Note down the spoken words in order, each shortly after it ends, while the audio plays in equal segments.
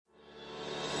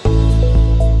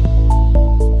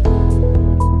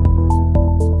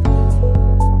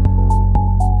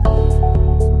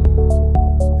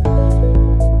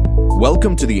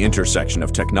Welcome to the intersection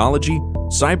of technology,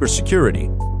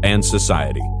 cybersecurity, and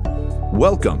society.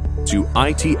 Welcome to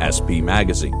ITSP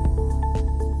Magazine.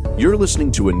 You're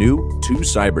listening to a new Two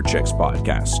Cyber Chicks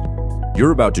podcast. You're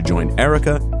about to join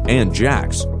Erica and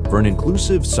Jax for an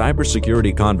inclusive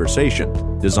cybersecurity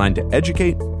conversation designed to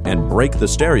educate and break the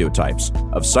stereotypes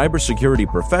of cybersecurity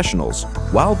professionals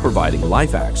while providing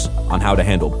life hacks on how to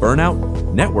handle burnout,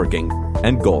 networking,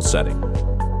 and goal setting.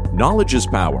 Knowledge is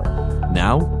power,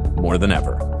 now more than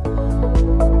ever.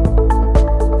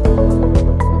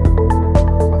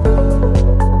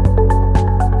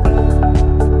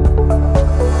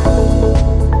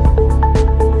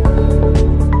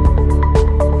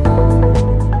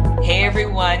 Hey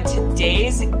everyone,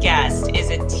 today's guest is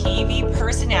a TV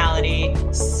personality,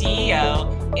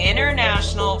 CEO,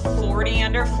 international 40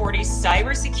 under 40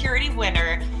 cybersecurity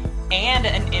winner, and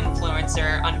an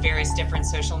influencer on various different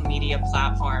social media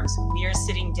platforms. We are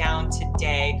sitting down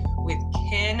today with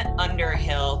Ken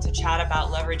Underhill to chat about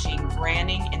leveraging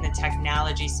branding in the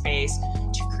technology space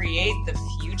to create the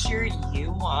future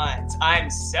you want. I'm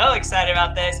so excited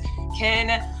about this.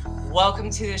 Ken, welcome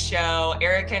to the show.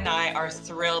 Erica and I are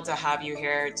thrilled to have you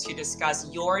here to discuss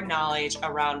your knowledge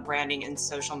around branding and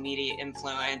social media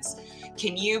influence.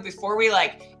 Can you, before we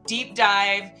deep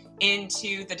dive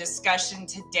into the discussion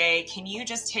today, can you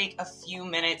just take a few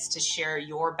minutes to share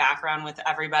your background with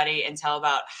everybody and tell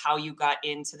about how you got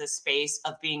into the space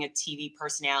of being a TV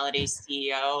personality,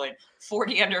 CEO, and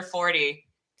 40 under 40?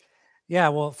 Yeah,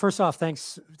 well, first off,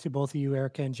 thanks to both of you,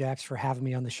 Erica and Jax, for having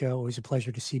me on the show. Always a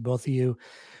pleasure to see both of you.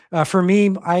 For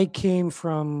me, I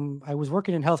was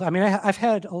working in health. I mean, I've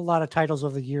had a lot of titles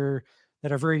over the year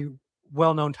that are very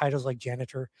well-known titles like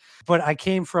janitor, but I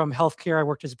came from healthcare. I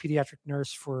worked as a pediatric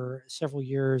nurse for several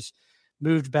years,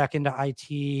 moved back into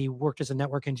IT, worked as a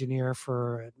network engineer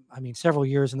for, several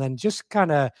years. And then just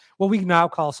kind of what we now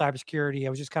call cybersecurity. I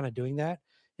was just kind of doing that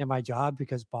in my job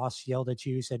because boss yelled at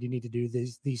you, said you need to do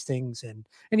these things, and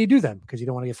you do them because you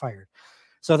don't want to get fired.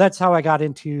 So that's how I got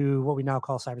into what we now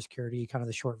call cybersecurity, kind of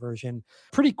the short version.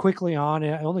 Pretty quickly on,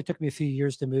 it only took me a few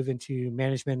years to move into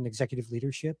management and executive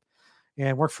leadership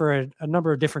and work for a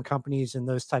number of different companies in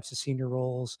those types of senior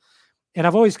roles. And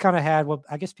I've always kind of had what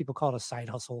I guess people call it a side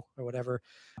hustle or whatever,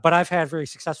 but I've had very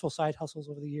successful side hustles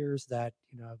over the years that,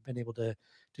 I've been able to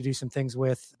do some things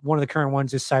with. One of the current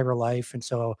ones is CyberLife. And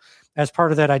so as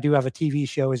part of that, I do have a TV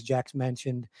show, as Jax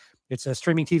mentioned. It's a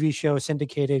streaming TV show,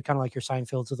 syndicated, kind of like your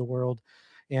Seinfelds of the world.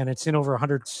 And it's in over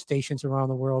 100 stations around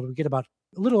the world. We get about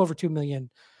a little over 2 million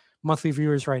monthly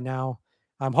viewers right now.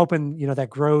 I'm hoping, that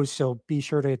grows. So be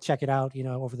sure to check it out,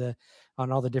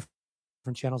 on all the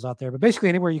different channels out there. But basically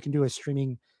anywhere you can do a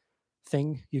streaming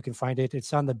thing, you can find it.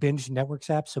 It's on the Binge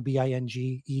Networks app. So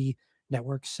BINGE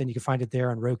Networks. And you can find it there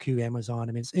on Roku, Amazon.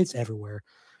 I mean, it's everywhere.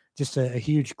 Just a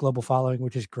huge global following,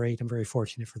 which is great. I'm very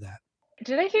fortunate for that.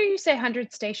 Did I hear you say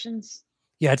 100 stations?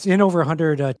 Yeah, it's in over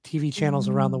 100 TV channels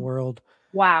around the world.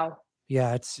 Wow.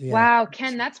 Yeah, wow,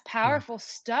 Ken, that's powerful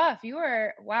stuff.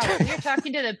 You're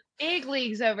talking to the big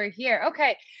leagues over here.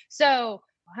 Okay, so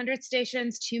 100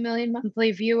 stations, 2 million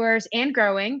monthly viewers, and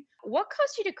growing. What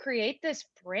caused you to create this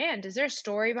brand? Is there a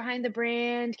story behind the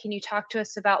brand? Can you talk to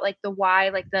us about the why,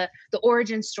 the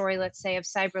origin story, let's say, of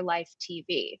CyberLife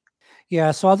TV?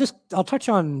 Yeah, so I'll touch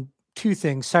on two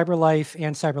things, CyberLife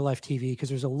and CyberLife TV, because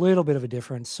there's a little bit of a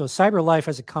difference. So CyberLife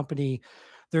as a company,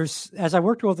 as I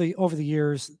worked over the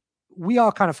years, we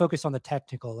all kind of focus on the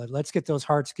technical. Let's get those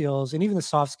hard skills and even the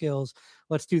soft skills.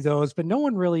 Let's do those. But no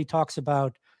one really talks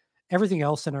about everything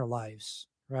else in our lives,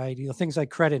 right? Things like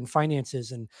credit and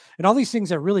finances and all these things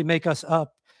that really make us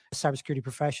up as cybersecurity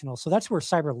professionals. So that's where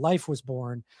CyberLife was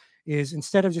born, is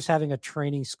instead of just having a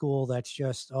training school that's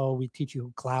just, we teach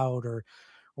you cloud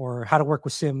or how to work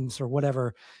with SIMs or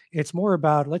whatever. It's more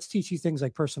about, let's teach you things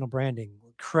like personal branding,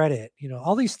 credit,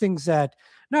 all these things that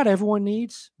not everyone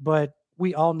needs, but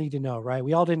we all need to know, right?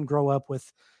 We all didn't grow up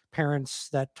with parents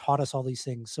that taught us all these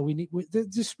things. So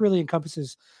this really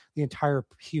encompasses the entire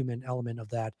human element of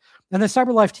that. And then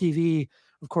CyberLife TV,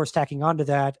 of course, tacking onto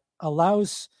that,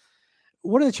 allows,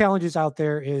 one of the challenges out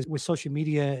there is with social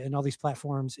media and all these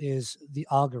platforms is the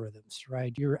algorithms,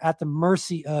 right? You're at the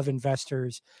mercy of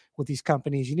investors with these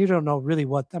companies. You need to know really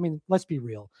let's be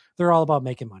real. They're all about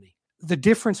making money. The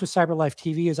difference with CyberLife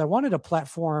TV is I wanted a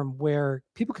platform where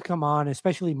people could come on,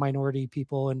 especially minority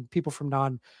people and people from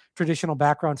non-traditional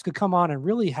backgrounds could come on and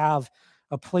really have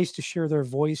a place to share their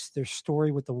voice, their story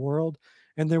with the world.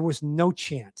 And there was no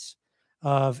chance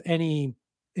of any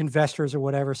investors or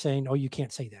whatever saying, you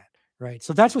can't say that, right?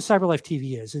 So that's what CyberLife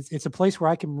TV is. It's a place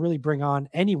where I can really bring on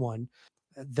anyone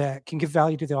that can give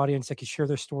value to the audience, that can share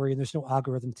their story, and there's no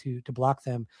algorithm to block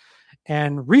them.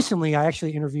 And recently, I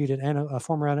actually interviewed a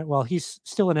former, well, he's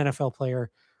still an NFL player.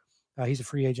 He's a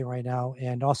free agent right now,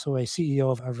 and also a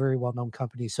CEO of a very well-known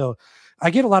company. So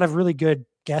I get a lot of really good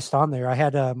guests on there. I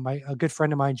had a good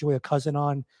friend of mine, Joya Cousin,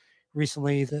 on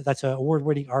recently. That's an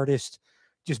award-winning artist,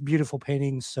 just beautiful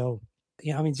paintings. So,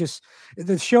 I mean, just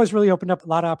the show has really opened up a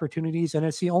lot of opportunities, and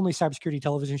it's the only cybersecurity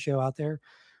television show out there,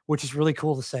 which is really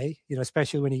cool to say,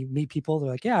 especially when you meet people.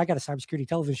 They're like, yeah, I got a cybersecurity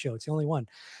television show. It's the only one.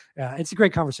 It's a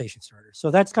great conversation starter.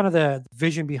 So that's kind of the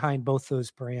vision behind both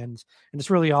those brands. And it's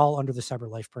really all under the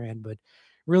CyberLife brand, but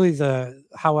really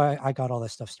how I got all that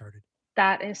stuff started.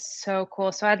 That is so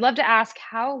cool. So I'd love to ask,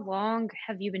 how long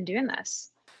have you been doing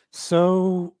this?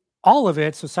 So all of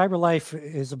it. So CyberLife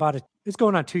is it's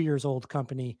going on 2 years old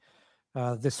company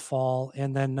this fall.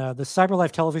 And then the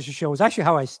CyberLife television show was actually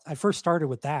how I first started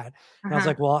with that. And I was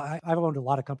like, well, I've owned a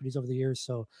lot of companies over the years,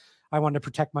 so I wanted to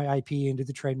protect my IP and do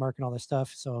the trademark and all that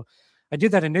stuff. So I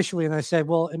did that initially, and I said,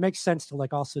 well, it makes sense to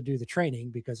also do the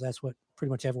training, because that's what pretty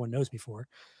much everyone knows me for.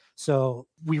 So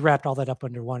we wrapped all that up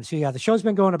under one. So yeah, the show's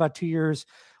been going about 2 years.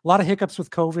 A lot of hiccups with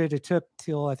COVID. It took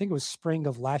till, I think it was spring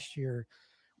of last year,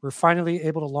 we're finally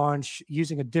able to launch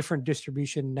using a different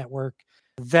distribution network.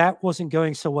 That wasn't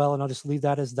going so well, and I'll just leave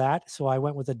that as that. So I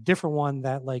went with a different one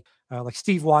that like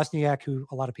Steve Wozniak, who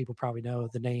a lot of people probably know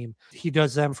the name. He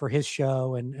does them for his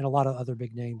show and a lot of other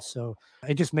big names. So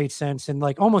it just made sense. And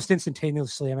almost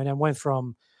instantaneously, I mean, I went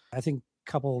from, I think,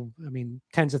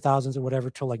 tens of thousands or whatever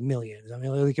to millions. I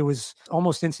mean, it was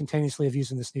almost instantaneously of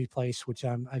using this new place, which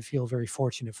I feel very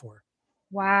fortunate for.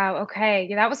 Wow. Okay.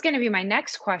 Yeah, that was going to be my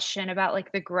next question about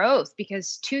the growth,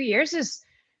 because 2 years is,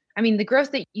 the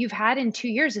growth that you've had in 2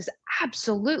 years is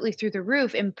absolutely through the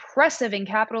roof. Impressive in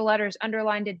capital letters,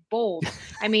 underlined in bold.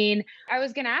 I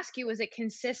was going to ask you, was it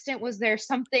consistent? Was there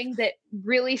something that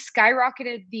really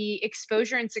skyrocketed the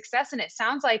exposure and success? And it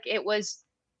sounds like it was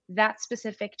that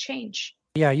specific change.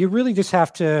 Yeah, you really just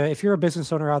have to, if you're a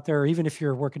business owner out there, or even if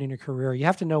you're working in your career, you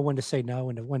have to know when to say no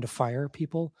and when to fire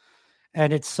people.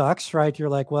 And it sucks, right? You're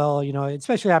like, well,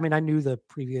 especially, I knew the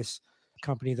previous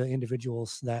company, the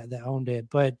individuals that owned it,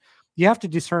 but you have to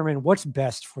determine what's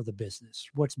best for the business,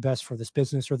 what's best for this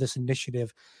business or this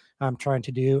initiative I'm trying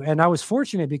to do. And I was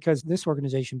fortunate because this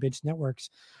organization, Binge Networks,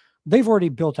 they've already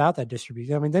built out that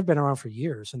distribution. They've been around for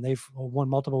years, and they've won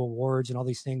multiple awards and all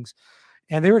these things.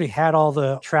 And they already had all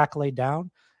the track laid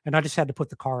down, and I just had to put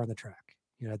the car on the track.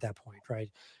 At that point, right?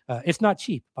 It's not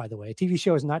cheap, by the way. A TV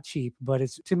show is not cheap, but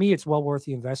to me, it's well worth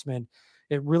the investment.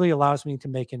 It really allows me to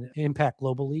make an impact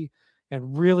globally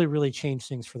and really, really change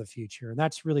things for the future. And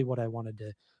that's really what I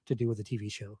wanted to do with the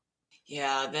TV show.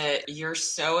 Yeah, you're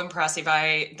so impressive.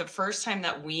 The first time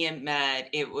that we met,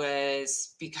 it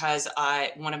was because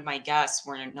one of my guests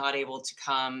were not able to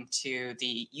come to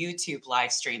the YouTube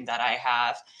live stream that I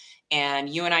have. And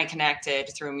you and I connected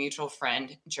through a mutual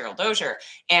friend, Gerald Dozier.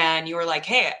 And you were like,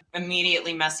 hey,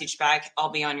 immediately message back, I'll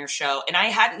be on your show. And I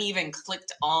hadn't even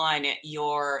clicked on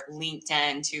your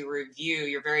LinkedIn to review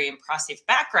your very impressive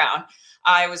background.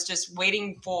 I was just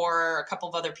waiting for a couple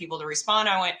of other people to respond.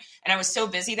 I was so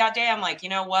busy that day. I'm like, you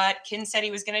know what? Ken said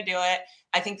he was going to do it.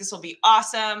 I think this will be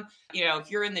awesome.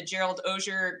 If you're in the Gerald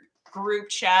Dozier group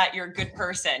chat, you're a good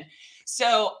person.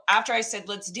 So after I said,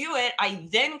 let's do it, I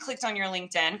then clicked on your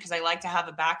LinkedIn because I like to have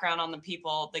a background on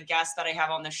the guests that I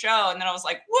have on the show. And then I was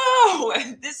like,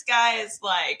 whoa, this guy is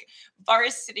like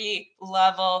varsity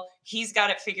level. He's got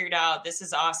it figured out. This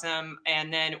is awesome.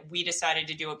 And then we decided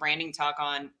to do a branding talk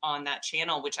on that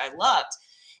channel, which I loved.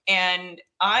 And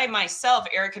I myself,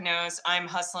 Erica knows, I'm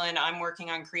hustling. I'm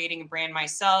working on creating a brand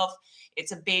myself.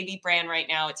 It's a baby brand right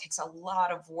now. It takes a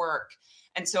lot of work.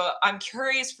 And so I'm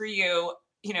curious for you,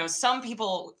 some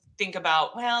people think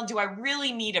about, well, do I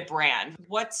really need a brand?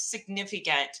 What's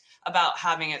significant about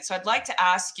having it? So I'd like to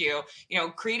ask you,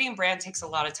 creating a brand takes a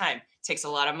lot of time, it takes a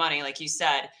lot of money. Like you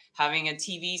said, having a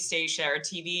TV station or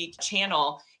TV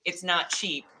channel, it's not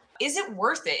cheap. Is it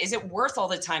worth it? Is it worth all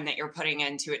the time that you're putting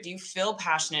into it? Do you feel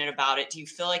passionate about it? Do you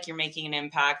feel like you're making an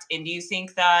impact? And do you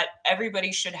think that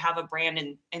everybody should have a brand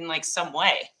in some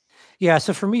way? Yeah.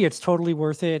 So for me, it's totally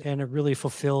worth it. And it really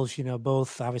fulfills,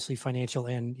 both obviously financial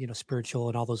and, spiritual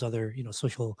and all those other,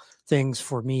 social things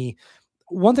for me.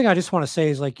 One thing I just want to say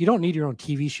is you don't need your own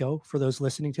TV show for those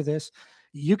listening to this.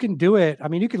 You can do it.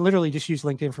 You can literally just use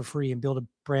LinkedIn for free and build a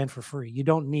brand for free. You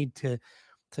don't need to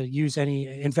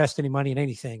invest any money in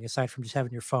anything aside from just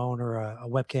having your phone or a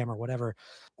webcam or whatever,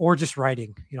 or just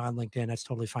writing, on LinkedIn. That's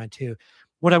totally fine too.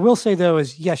 What I will say though,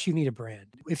 is yes, you need a brand.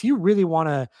 If you really want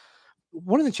to,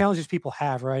 one of the challenges people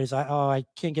have, right, is I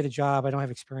can't get a job. I don't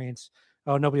have experience.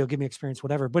 oh, nobody will give me experience,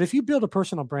 whatever. But if you build a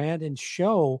personal brand and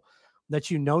show that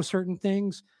you know certain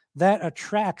things, that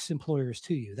attracts employers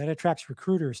to you, that attracts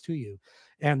recruiters to you.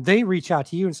 And they reach out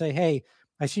to you and say, hey,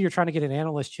 I see you're trying to get an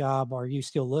analyst job. Are you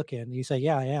still looking? And you say,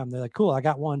 yeah, I am. They're like, cool, I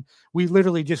got one. We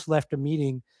literally just left a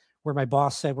meeting where my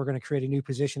boss said, we're going to create a new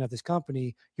position at this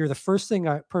company. You're the first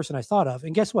person I thought of.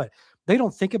 And guess what? They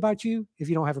don't think about you if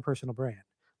you don't have a personal brand.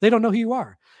 They don't know who you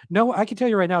are. No, I can tell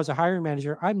you right now, as a hiring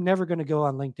manager, I'm never going to go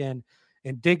on LinkedIn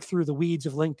and dig through the weeds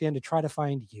of LinkedIn to try to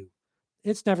find you.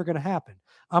 It's never going to happen.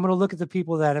 I'm going to look at the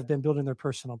people that have been building their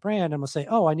personal brand. I'm going to say,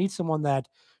 oh, I need someone that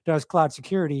does cloud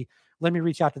security. Let me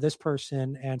reach out to this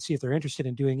person and see if they're interested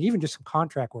in doing even just some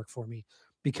contract work for me,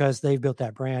 because they've built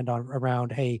that brand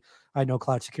around, hey, I know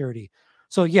cloud security.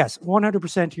 So yes,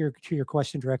 100% to your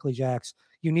question directly, Jax,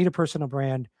 you need a personal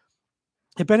brand.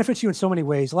 It benefits you in so many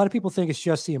ways. A lot of people think it's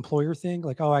just the employer thing,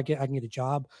 like, oh, I can get a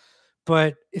job.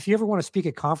 But if you ever want to speak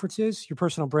at conferences, your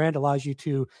personal brand allows you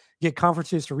to get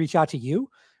conferences to reach out to you.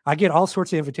 I get all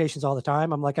sorts of invitations all the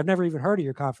time. I'm like, I've never even heard of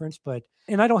your conference,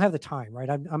 and I don't have the time, right?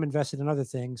 I'm invested in other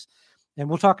things. And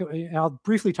I'll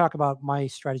briefly talk about my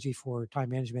strategy for time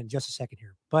management in just a second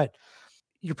here. But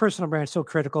your personal brand is so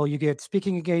critical. You get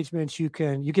speaking engagements. You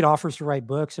get offers to write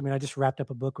books. I mean, I just wrapped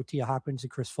up a book with Tia Hawkins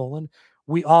and Chris Folan.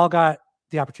 We all got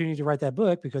the opportunity to write that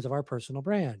book because of our personal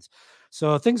brands.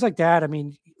 So things like that. I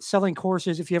mean, selling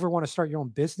courses, if you ever want to start your own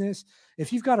business,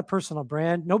 if you've got a personal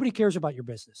brand, nobody cares about your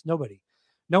business. Nobody.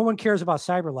 No one cares about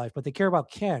CyberLife, but they care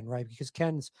about Ken, right? Because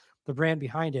Ken's the brand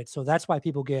behind it. So that's why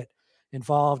people get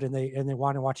involved and they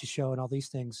want to watch the show and all these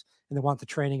things, and they want the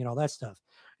training and all that stuff.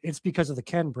 It's because of the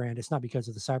Ken brand. It's not because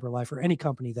of the CyberLife or any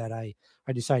company that I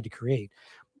decide to create.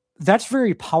 That's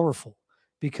very powerful,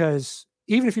 because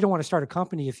even if you don't want to start a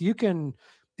company, if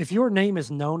your name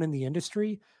is known in the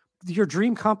industry, your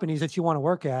dream companies that you want to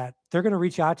work at, they're going to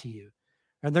reach out to you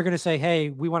and they're going to say, hey,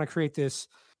 we want to create this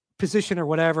position or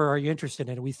whatever. Are you interested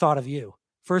in it? We thought of you.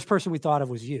 First person we thought of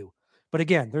was you. But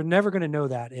again, they're never going to know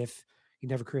that if you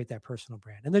never create that personal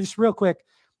brand. And then just real quick,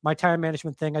 my time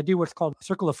management thing, I do what's called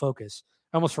circle of focus.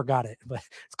 I almost forgot it, but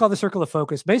it's called the circle of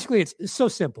focus. Basically, it's so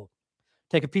simple.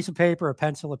 Take a piece of paper, a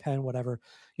pencil, a pen, whatever.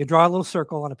 You draw a little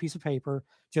circle on a piece of paper,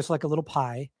 just like a little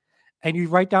pie, and you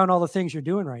write down all the things you're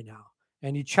doing right now.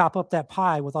 And you chop up that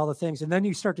pie with all the things. And then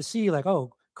you start to see like,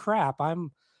 oh, crap,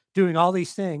 I'm doing all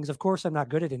these things. Of course, I'm not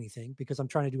good at anything because I'm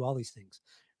trying to do all these things,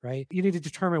 right? You need to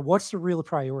determine what's the real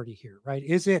priority here, right?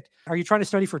 Are you trying to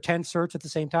study for 10 certs at the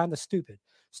same time? That's stupid.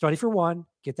 Study for one,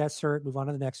 get that cert, move on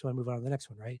to the next one, move on to the next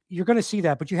one, right? You're going to see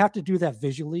that, but you have to do that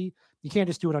visually. You can't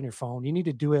just do it on your phone. You need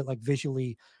to do it like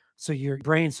visually. So your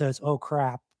brain says, oh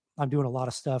crap, I'm doing a lot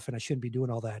of stuff and I shouldn't be doing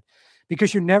all that,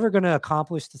 because you're never going to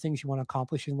accomplish the things you want to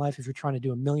accomplish in life if you're trying to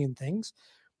do a million things.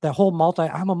 That whole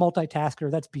I'm a multitasker,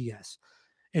 that's BS.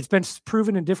 It's been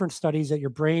proven in different studies that your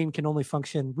brain can only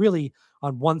function really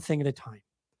on one thing at a time.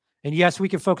 And yes, we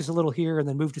can focus a little here and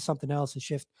then move to something else and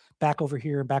shift back over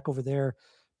here and back over there.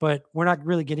 But we're not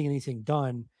really getting anything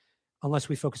done unless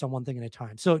we focus on one thing at a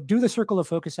time. So do the circle of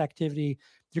focus activity.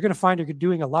 You're going to find you're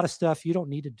doing a lot of stuff you don't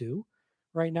need to do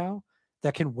right now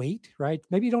that can wait, right?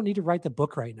 Maybe you don't need to write the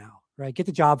book right now, right? Get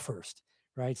the job first,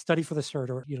 right? Study for the cert,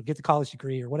 or get the college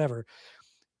degree or whatever.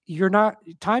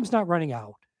 Time's not running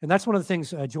out. And that's one of the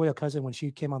things Joya Cousin, when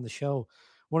she came on the show,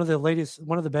 one of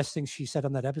the best things she said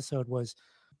on that episode was,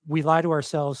 we lie to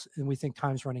ourselves and we think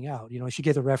time's running out. She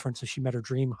gave the reference that she met her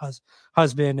dream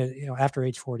husband, after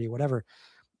age 40 or whatever.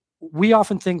 We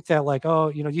often think that like, oh,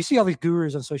 you see all these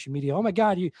gurus on social media. Oh my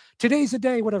God, today's the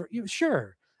day, whatever.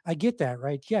 Sure. I get that,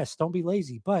 right? Yes. Don't be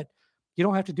lazy, but you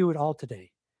don't have to do it all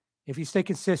today. If you stay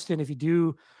consistent, if you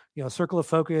do, circle of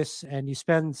focus, and you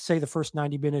spend, say, the first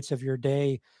 90 minutes of your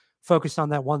day focused on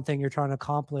that one thing you're trying to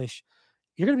accomplish,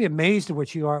 you're going to be amazed at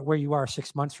where you are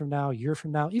 6 months from now, a year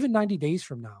from now, even 90 days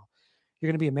from now. You're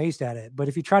going to be amazed at it. But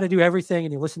if you try to do everything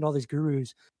and you listen to all these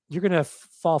gurus, you're going to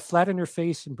fall flat on your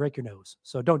face and break your nose.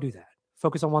 So don't do that.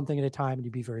 Focus on one thing at a time and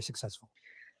you'll be very successful.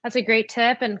 That's a great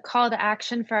tip and call to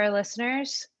action for our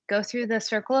listeners. Go through the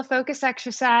circle of focus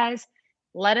exercise.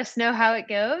 Let us know how it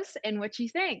goes and what you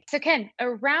think. So Ken,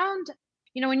 around,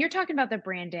 when you're talking about the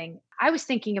branding, I was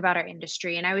thinking about our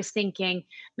industry and I was thinking,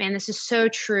 man, this is so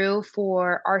true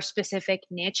for our specific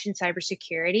niche in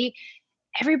cybersecurity.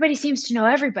 Everybody seems to know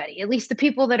everybody, at least the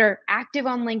people that are active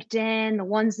on LinkedIn, the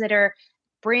ones that are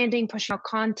branding, pushing out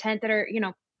content, that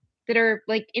are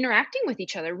like interacting with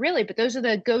each other, really. But those are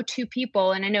the go-to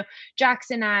people. And I know Jax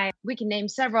and I, we can name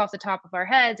several off the top of our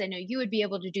heads. I know you would be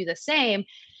able to do the same.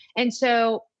 And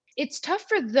so it's tough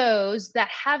for those that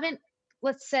haven't,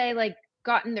 let's say, like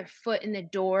gotten their foot in the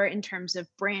door in terms of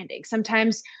branding.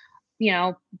 Sometimes,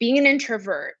 being an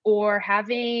introvert or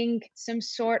having some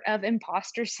sort of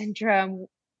imposter syndrome,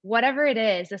 whatever it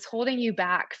is that's holding you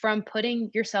back from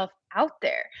putting yourself out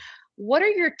there, what are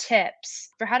your tips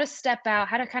for how to step out,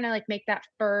 how to kind of like make that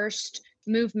first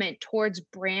movement towards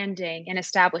branding and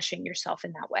establishing yourself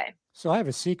in that way? So I have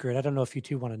a secret. I don't know if you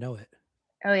two want to know it.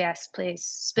 Oh, yes, please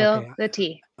spill Okay, the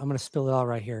tea. I'm going to spill it all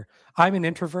right here. I'm an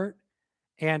introvert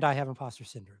and I have imposter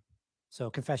syndrome. So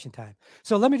confession time.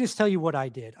 So let me just tell you what I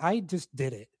did. I just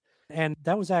did it. And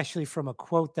that was actually from a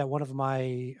quote that one of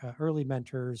my early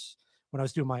mentors, when I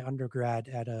was doing my undergrad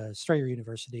at Strayer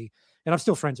University, and I'm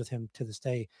still friends with him to this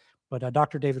day, but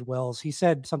Dr. David Wells, he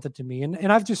said something to me.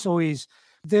 And I've just always,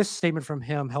 this statement from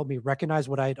him helped me recognize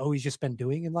what I had always just been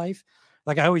doing in life.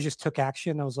 Like I always just took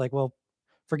action. I was like, well,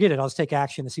 forget it. I'll just take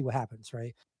action and see what happens.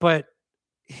 Right. But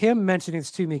him mentioning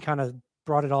this to me kind of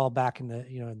brought it all back in the,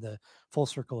 in the full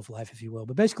circle of life, if you will.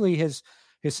 But basically his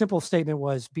simple statement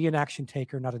was be an action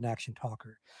taker, not an action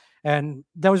talker. And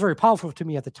that was very powerful to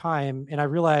me at the time. And I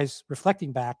realized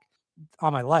reflecting back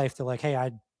on my life that like, hey,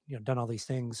 I'd done all these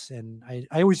things and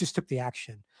I always just took the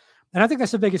action. And I think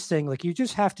that's the biggest thing. Like you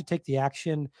just have to take the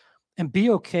action and be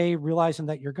okay realizing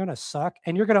that you're going to suck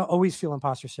and you're going to always feel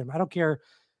imposter syndrome. I don't care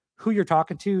who you're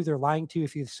talking to, they're lying to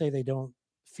if you say they don't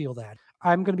feel that.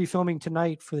 I'm going to be filming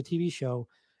tonight for the TV show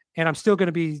and I'm still going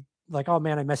to be like, oh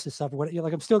man, I messed this up. Like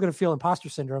I'm still going to feel imposter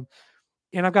syndrome.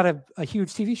 And I've got a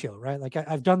huge TV show, right? Like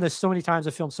I've done this so many times.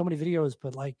 I've filmed so many videos,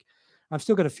 but like, I'm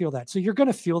still going to feel that. So you're going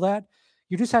to feel that.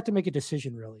 You just have to make a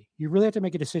decision, really. You really have to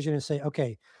make a decision and say,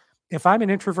 okay, if I'm an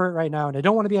introvert right now and I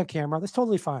don't want to be on camera, that's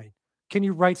totally fine. Can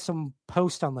you write some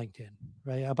post on LinkedIn,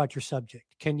 right, about your subject?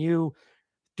 Can you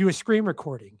do a screen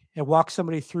recording and walk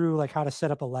somebody through like how to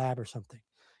set up a lab or something?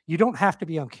 You don't have to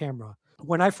be on camera.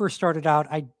 When I first started out,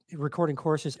 recording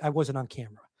courses, I wasn't on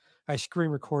camera. I screen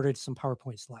recorded some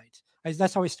PowerPoint slides.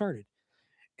 That's how I started.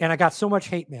 And I got so much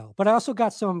hate mail, but I also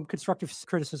got some constructive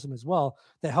criticism as well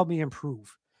that helped me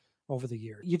improve over the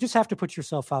year. You just have to put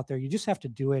yourself out there. You just have to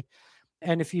do it.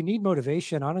 And if you need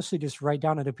motivation, honestly, just write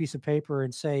down on a piece of paper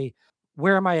and say,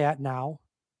 where am I at now?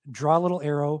 Draw a little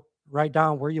arrow, write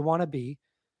down where you want to be,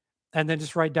 and then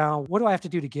just write down, what do I have to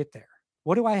do to get there?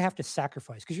 What do I have to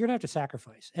sacrifice? Because you're going to have to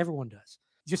sacrifice. Everyone does.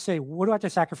 Just say, what do I have to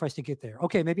sacrifice to get there?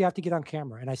 Okay, maybe I have to get on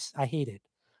camera, and I hate it.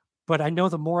 But I know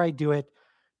the more I do it,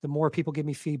 the more people give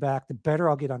me feedback, the better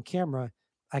I'll get on camera.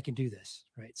 I can do this,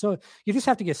 right? So you just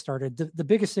have to get started. The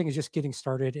biggest thing is just getting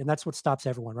started, and that's what stops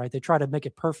everyone, right? They try to make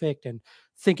it perfect and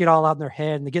think it all out in their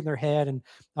head, and they get in their head, and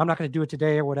I'm not going to do it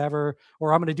today or whatever,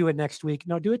 or I'm going to do it next week.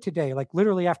 No, do it today, like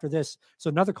literally after this. So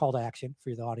another call to action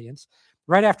for the audience.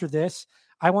 Right after this,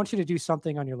 I want you to do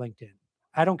something on your LinkedIn.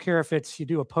 I don't care if it's you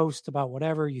do a post about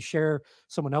whatever, you share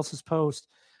someone else's post.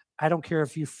 I don't care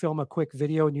if you film a quick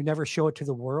video and you never show it to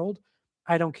the world.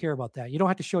 I don't care about that. You don't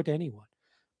have to show it to anyone,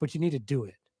 but you need to do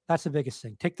it. That's the biggest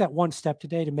thing. Take that one step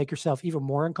today to make yourself even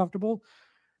more uncomfortable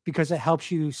because it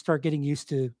helps you start getting used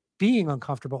to being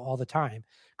uncomfortable all the time.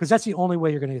 Because that's the only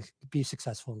way you're going to be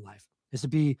successful in life is to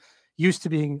be used to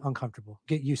being uncomfortable.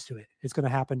 Get used to it. It's going to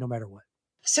happen no matter what.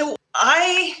 So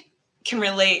I can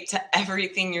relate to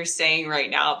everything you're saying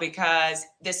right now because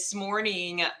this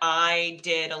morning I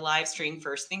did a live stream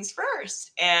First Things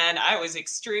First and I was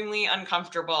extremely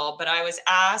uncomfortable, but I was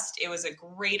asked. It was a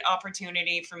great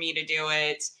opportunity for me to do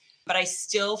it, but I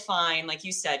still find, like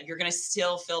you said, you're going to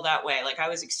still feel that way. Like I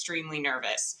was extremely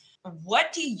nervous.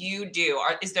 What do you do?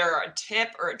 Is there a tip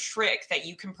or a trick that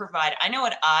you can provide? I know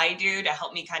what I do to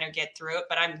help me kind of get through it,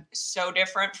 but I'm so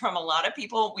different from a lot of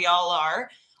people. We all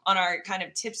are. On our kind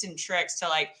of tips and tricks to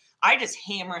like, I just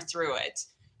hammer through it.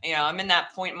 I'm in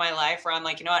that point in my life where I'm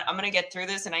like, you know what, I'm going to get through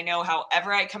this. And I know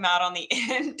however I come out on the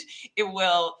end, I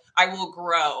will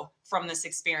grow from this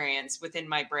experience within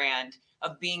my brand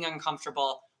of being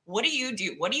uncomfortable. What do you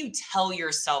do? What do you tell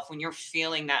yourself when you're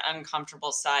feeling that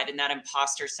uncomfortable side and that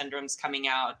imposter syndrome's coming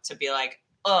out to be like,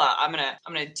 I'm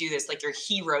going to do this, like your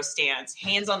hero stance,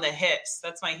 hands on the hips.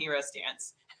 That's my hero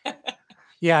stance.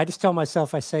 Yeah, I just tell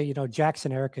myself, I say,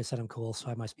 Jackson Erica said I'm cool, so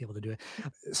I must be able to do it.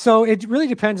 So it really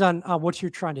depends on what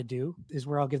you're trying to do is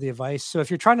where I'll give the advice. So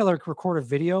if you're trying to like record a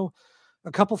video,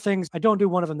 a couple things, I don't do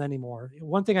one of them anymore.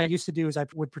 One thing I used to do is I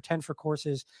would pretend for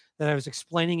courses that I was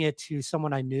explaining it to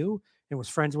someone I knew and was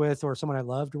friends with or someone I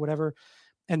loved or whatever.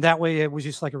 And that way it was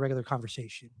just like a regular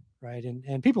conversation, right?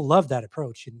 And people love that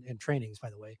approach in trainings,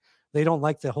 by the way. They don't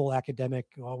like the whole academic,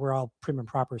 we're all prim and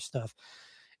proper stuff.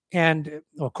 And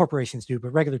corporations do,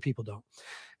 but regular people don't.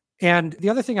 And the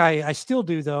other thing I still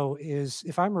do, though, is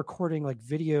if I'm recording like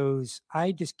videos,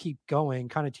 I just keep going,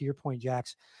 kind of to your point,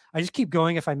 Jax. I just keep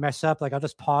going. If I mess up, like I'll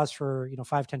just pause for,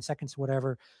 5-10 seconds,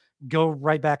 whatever, go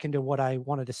right back into what I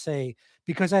wanted to say,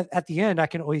 because at the end, I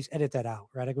can always edit that out,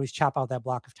 right? I can always chop out that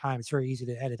block of time. It's very easy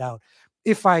to edit out.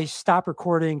 If I stop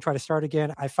recording, try to start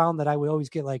again, I found that I would always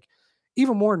get like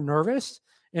even more nervous,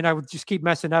 and I would just keep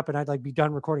messing up, and I'd like be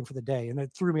done recording for the day. And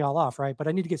it threw me all off, right? But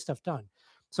I need to get stuff done.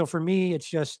 So for me, it's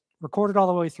just record it all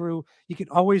the way through. You can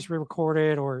always re-record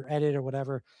it or edit or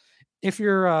whatever. If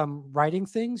you're writing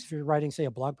things, if you're writing, say,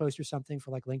 a blog post or something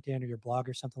for like LinkedIn or your blog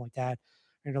or something like that,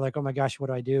 and you're like, oh my gosh, what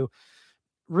do I do?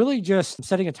 Really just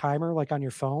setting a timer like on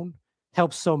your phone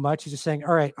helps so much. You're just saying,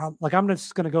 all right, I'm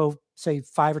just going to go say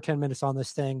 5 or 10 minutes on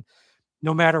this thing.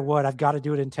 No matter what, I've got to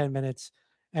do it in 10 minutes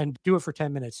and do it for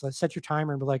 10 minutes. Let's set your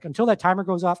timer and be like, until that timer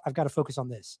goes off, I've got to focus on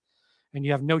this. And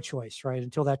you have no choice, right?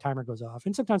 Until that timer goes off.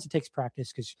 And sometimes it takes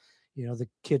practice because, the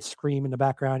kids scream in the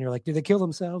background. You're like, did they kill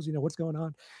themselves? What's going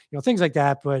on? Things like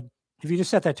that. But if you just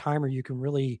set that timer, you can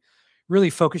really, really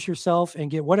focus yourself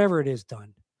and get whatever it is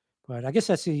done. But I guess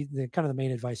that's the kind of the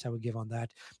main advice I would give on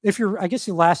that. I guess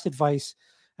the last advice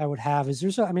I would have is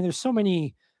there's so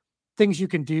many things you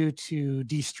can do to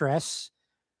de-stress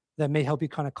that may help you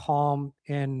kind of calm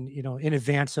and, in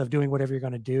advance of doing whatever you're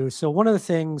going to do. So one of the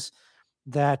things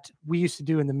that we used to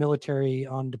do in the military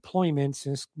on deployments,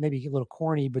 and it's maybe a little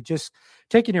corny, but just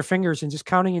taking your fingers and just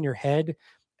counting in your head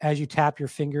as you tap your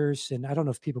fingers. And I don't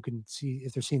know if people can see,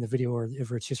 if they're seeing the video or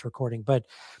if it's just recording, but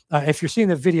if you're seeing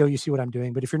the video, you see what I'm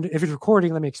doing. But if it's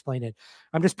recording, let me explain it.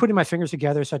 I'm just putting my fingers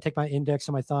together. So I take my index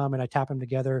and my thumb and I tap them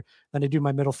together. Then I do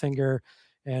my middle finger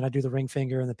and I do the ring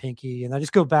finger and the pinky, and I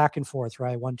just go back and forth,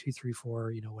 right? 1, 2, 3,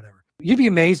 4, whatever. You'd be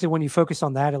amazed that when you focus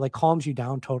on that, it like calms you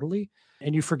down totally.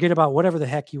 And you forget about whatever the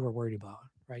heck you were worried about,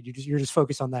 right? You're just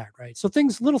focused on that, right? So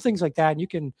little things like that. And you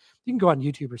can go on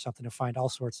YouTube or something to find all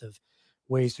sorts of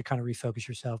ways to kind of refocus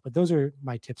yourself. But those are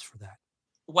my tips for that.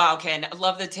 Wow, Ken, I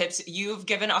love the tips. You've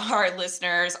given our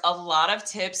listeners a lot of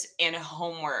tips and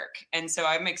homework. And so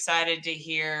I'm excited to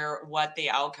hear what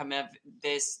the outcome of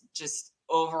this just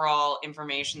overall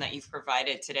information that you've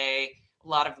provided today. A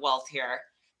lot of wealth here.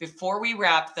 Before we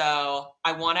wrap, though,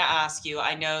 I want to ask you,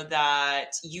 I know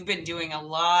that you've been doing a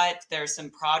lot. There's some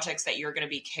projects that you're going to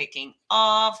be kicking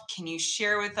off. Can you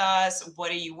share with us, what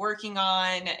are you working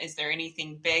on? Is there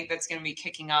anything big that's going to be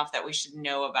kicking off that we should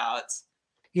know about?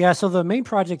 Yeah, so the main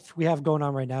project we have going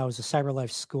on right now is the CyberLife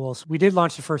School. So we did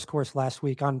launch the first course last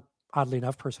week on, oddly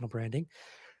enough, personal branding.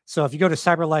 So if you go to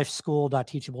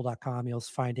cyberlifeschool.teachable.com, you'll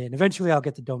find it. And eventually I'll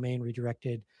get the domain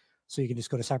redirected, so you can just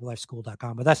go to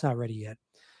cyberlifeschool.com, but that's not ready yet.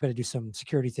 I'm going to do some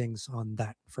security things on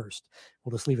that first.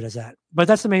 We'll just leave it as that. But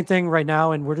that's the main thing right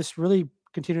now. And we're just really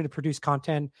continuing to produce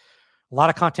content, a lot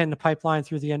of content in the pipeline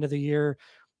through the end of the year.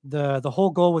 The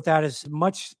whole goal with that is as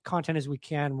much content as we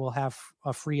can. We'll have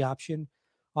a free option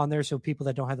on there, so people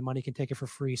that don't have the money can take it for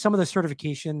free. Some of the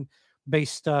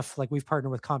certification-based stuff, like we've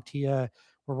partnered with CompTIA.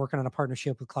 We're working on a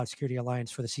partnership with Cloud Security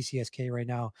Alliance for the CCSK right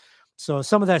now. So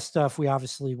some of that stuff we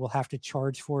obviously will have to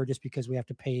charge for, just because we have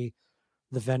to pay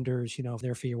the vendors,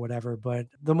 their fee or whatever. But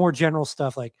the more general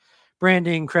stuff like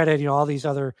branding, credit, all these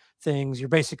other things, your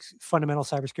basic fundamental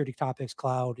cybersecurity topics,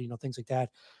 cloud, things like that.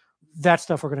 That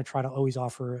stuff we're going to try to always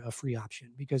offer a free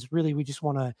option, because really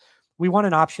we want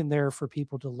an option there for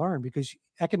people to learn, because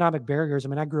economic barriers. I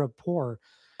mean, I grew up poor.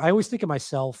 I always think of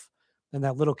myself and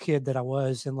that little kid that I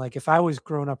was. And like, if I was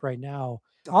growing up right now,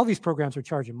 all these programs are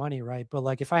charging money, right? But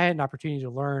like, if I had an opportunity to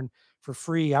learn for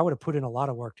free, I would have put in a lot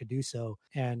of work to do so,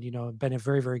 and, been a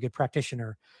very, very good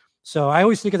practitioner. So I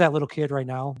always think of that little kid right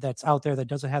now that's out there that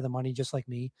doesn't have the money, just like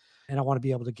me. And I want to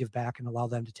be able to give back and allow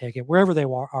them to take it wherever they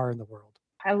are in the world.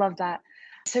 I love that.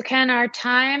 So Ken, our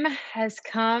time has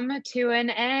come to an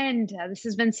end. This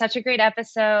has been such a great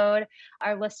episode.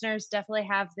 Our listeners definitely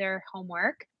have their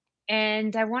homework.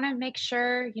 And I want to make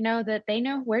sure, that they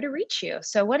know where to reach you.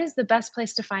 So what is the best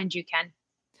place to find you, Ken?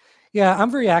 Yeah,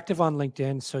 I'm very active on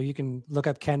LinkedIn. So you can look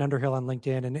up Ken Underhill on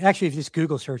LinkedIn. And actually, if you just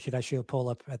Google search it, I should pull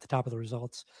up at the top of the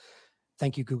results.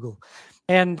 Thank you, Google.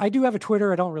 And I do have a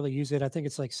Twitter. I don't really use it. I think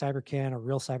it's like CyberCan or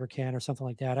Real CyberCan or something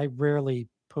like that. I rarely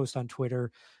post on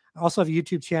Twitter. I also have a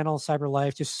YouTube channel,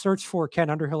 CyberLife. Just search for Ken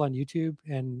Underhill on YouTube.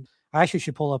 And I actually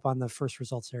should pull up on the first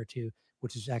results there too,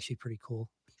 which is actually pretty cool.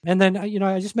 And then,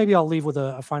 maybe I'll leave with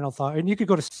a final thought. And you could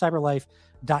go to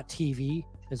cyberlife.tv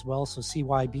as well. So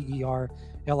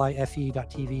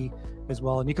CYBERLIFE.tv as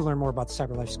well. And you can learn more about the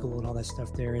CyberLife School and all that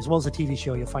stuff there, as well as the TV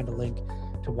show. You'll find a link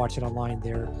to watch it online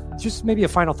there. Just maybe a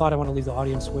final thought I want to leave the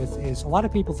audience with is, a lot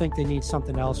of people think they need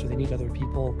something else or they need other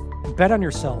people. Bet on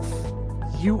yourself.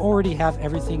 You already have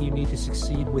everything you need to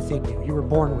succeed within you. You were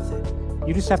born with it.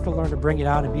 You just have to learn to bring it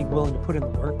out and be willing to put in the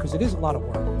work, because it is a lot of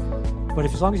work. But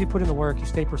as long as you put in the work, you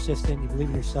stay persistent, you believe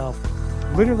in yourself,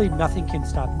 literally nothing can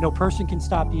stop. No person can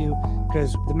stop you,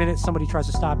 because the minute somebody tries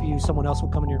to stop you, someone else will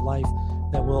come in your life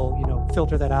that will,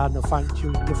 filter that out, and you'll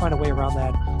find a way around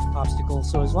that obstacle.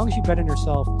 So as long as you bet on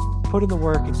yourself, put in the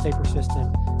work, and stay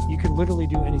persistent, you can literally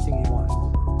do anything you want.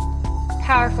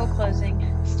 Powerful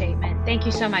closing statement. Thank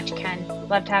you so much, Ken.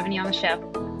 Loved having you on the show.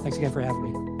 Thanks again for having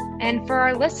me. And for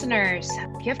our listeners,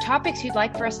 if you have topics you'd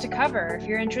like for us to cover, if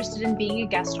you're interested in being a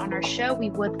guest on our show,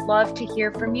 we would love to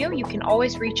hear from you. You can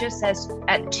always reach us at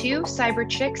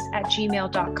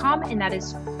 2cyberchicks@gmail.com, and that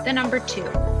is the number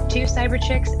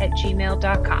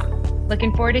 2cyberchicks@gmail.com.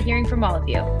 Looking forward to hearing from all of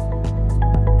you.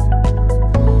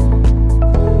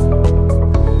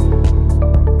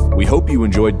 We hope you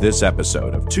enjoyed this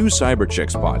episode of 2 Cyber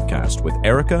Chicks podcast with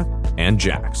Erica and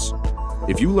Jax.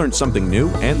 If you learned something new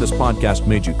and this podcast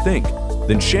made you think,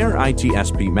 then share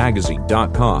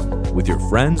itspmagazine.com with your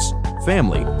friends,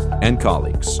 family, and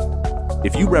colleagues.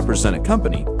 If you represent a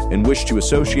company and wish to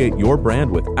associate your brand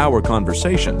with our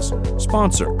conversations,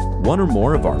 sponsor one or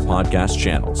more of our podcast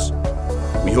channels.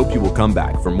 We hope you will come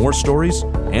back for more stories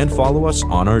and follow us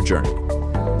on our journey.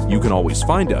 You can always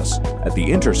find us at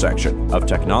the intersection of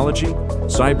technology,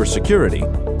 cybersecurity,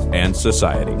 and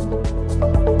society.